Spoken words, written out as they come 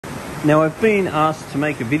Now, I've been asked to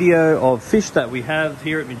make a video of fish that we have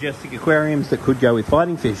here at Majestic Aquariums that could go with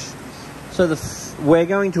fighting fish. So we're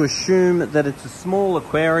going to assume that it's a small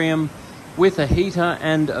aquarium with a heater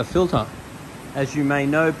and a filter. As you may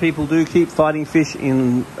know, people do keep fighting fish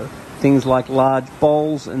in things like large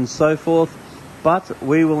bowls and so forth, but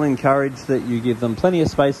we will encourage that you give them plenty of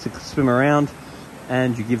space to swim around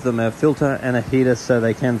and you give them a filter and a heater so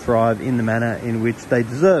they can thrive in the manner in which they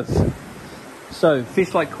deserve. So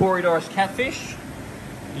fish like Corydoras catfish,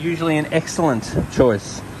 usually an excellent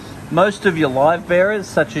choice. Most of your live bearers,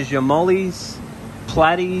 such as your mollies,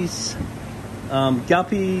 platies,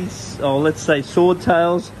 guppies, or let's say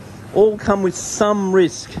swordtails, all come with some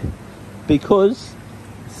risk, because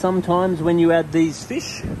sometimes when you add these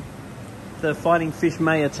fish, the fighting fish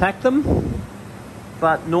may attack them,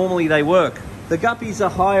 but normally they work. The guppies are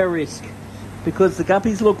higher risk because the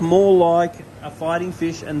guppies look more like a fighting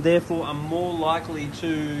fish and therefore are more likely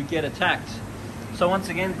to get attacked. So once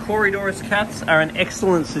again, Corydoras cats are an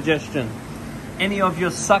excellent suggestion. Any of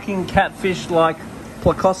your sucking catfish like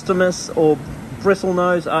Plecostomus or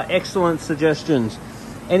bristlenose are excellent suggestions.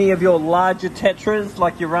 Any of your larger tetras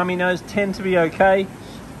like your rummy nose tend to be okay.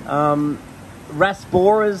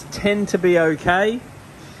 Rasboras tend to be okay.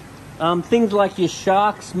 Things like your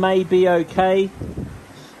sharks may be okay,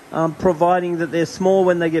 providing that they're small.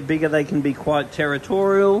 When they get bigger, they can be quite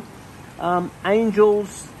territorial.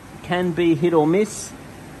 Angels can be hit or miss.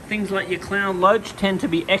 Things like your clown loach tend to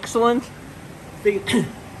be excellent.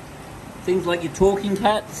 Things like your talking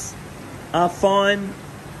cats are fine.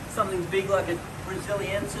 Something big like a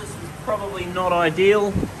Braziliensis is probably not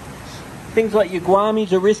ideal. Things like your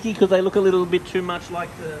guamis are risky because they look a little bit too much like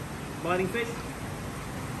the fighting fish.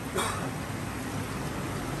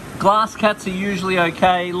 Glass cats are usually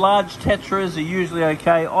okay. Large tetras are usually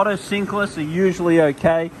okay. Otocinclus are usually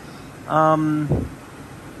okay.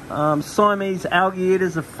 Siamese algae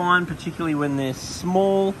eaters are fine, particularly when they're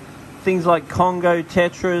small. Things like Congo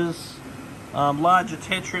tetras, larger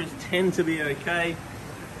tetras tend to be okay.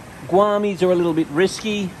 Guamis are a little bit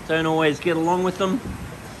risky. Don't always get along with them.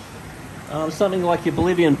 Something like your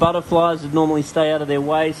Bolivian butterflies would normally stay out of their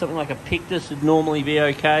way. Something like a pictus would normally be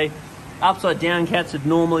okay. Upside down cats would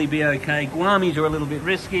normally be okay. Guamis are a little bit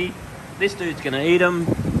risky. This dude's going to eat them.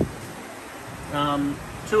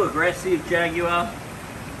 Too aggressive, jaguar.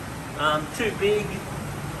 Too big,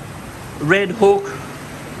 red hook.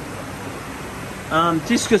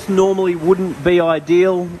 Discus normally wouldn't be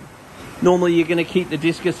ideal. Normally you're going to keep the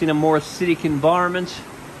discus in a more acidic environment,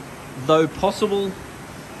 though possible.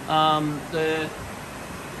 The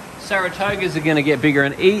Saratogas are going to get bigger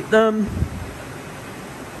and eat them.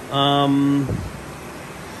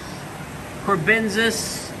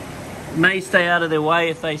 Crebensis may stay out of their way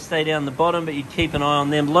if they stay down the bottom, but you'd keep an eye on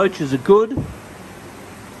them. Loaches are good.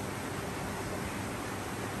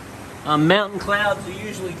 Mountain clouds are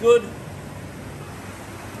usually good.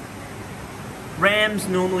 Rams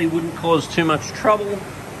normally wouldn't cause too much trouble.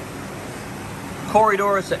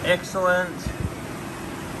 Corydoras are excellent.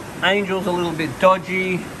 Angels a little bit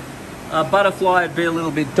dodgy. Butterfly would be a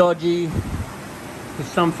little bit dodgy,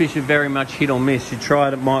 because some fish are very much hit or miss. You try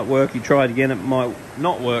it, it might work. You try it again, it might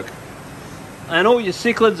not work. And all your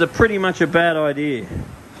cichlids are pretty much a bad idea.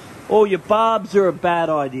 All your barbs are a bad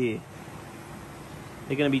idea.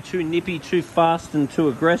 They're going to be too nippy, too fast, and too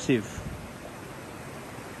aggressive.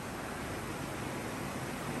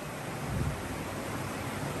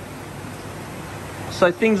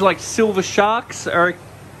 So things like silver sharks are,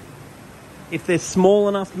 if they're small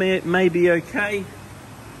enough, may be okay.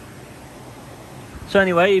 So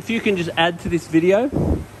anyway, if you can just add to this video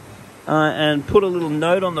and put a little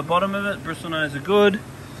note on the bottom of it, bristlenose are good.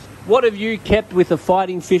 What have you kept with a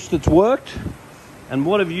fighting fish that's worked? And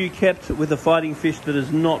what have you kept with a fighting fish that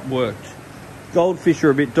has not worked? Goldfish are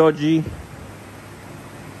a bit dodgy.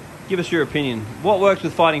 Give us your opinion. What works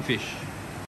with fighting fish?